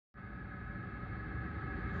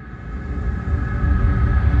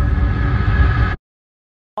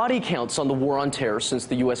Body counts on the war on terror since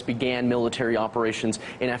the U.S. began military operations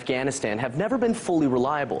in Afghanistan have never been fully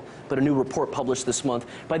reliable. But a new report published this month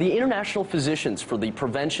by the International Physicians for the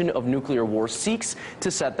Prevention of Nuclear War seeks to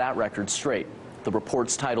set that record straight. The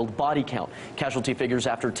report's titled Body Count, Casualty Figures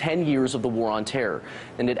After 10 Years of the War on Terror.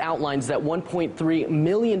 And it outlines that 1.3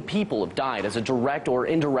 million people have died as a direct or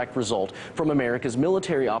indirect result from America's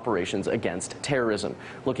military operations against terrorism.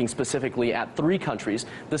 Looking specifically at 3 countries,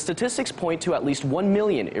 the statistics point to at least 1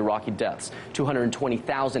 million Iraqi deaths,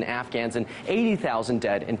 220,000 Afghans, and 80,000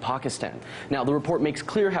 dead in Pakistan. Now, the report makes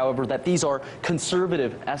clear, however, that these are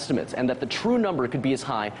conservative estimates and that the true number could be as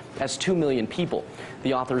high as 2 million people.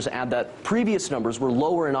 The authors add that previous numbers were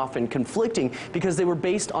lower and often conflicting because they were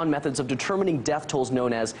based on methods of determining death tolls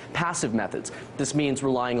known as passive methods. This means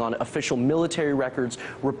relying on official military records,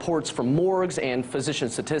 reports from morgues, and physician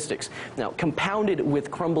statistics. Now, compounded with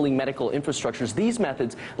crumbling medical infrastructures, these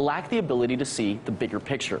methods lack the ability to see the bigger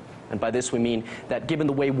picture. And by this we mean that given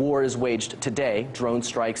the way war is waged today, drone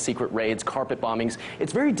strikes, secret raids, carpet bombings,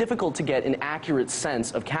 it's very difficult to get an accurate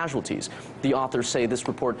sense of casualties. The authors say this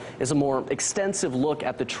report is a more extensive look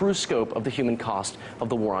at the true scope of the human cost of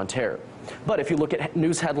the war on terror. But if you look at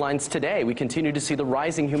news headlines today, we continue to see the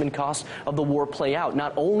rising human cost of the war play out,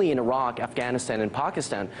 not only in Iraq, Afghanistan, and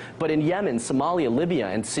Pakistan, but in Yemen, Somalia, Libya,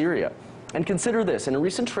 and Syria. And consider this, in a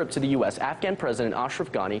recent trip to the U.S., Afghan President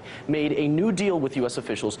Ashraf Ghani made a new deal with U.S.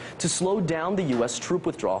 officials to slow down the U.S. troop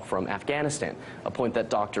withdrawal from Afghanistan, a point that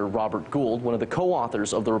Dr. Robert Gould, one of the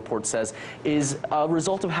co-authors of the report, says is a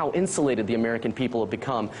result of how insulated the American people have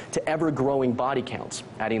become to ever-growing body counts,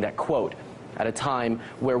 adding that, quote, at a time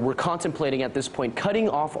where we're contemplating at this point cutting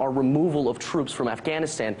off our removal of troops from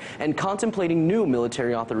Afghanistan and contemplating new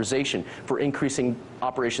military authorization for increasing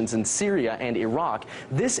operations in Syria and Iraq,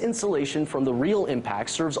 this insulation from the real impact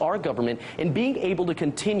serves our government in being able to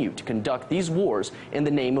continue to conduct these wars in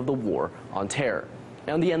the name of the war on terror.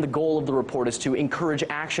 Now, in the end, the goal of the report is to encourage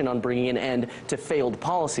action on bringing an end to failed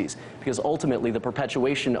policies, because ultimately the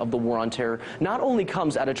perpetuation of the war on terror not only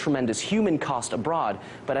comes at a tremendous human cost abroad,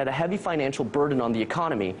 but at a heavy financial burden on the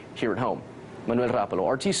economy here at home. Manuel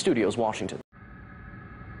Rapalo, RT Studios, Washington.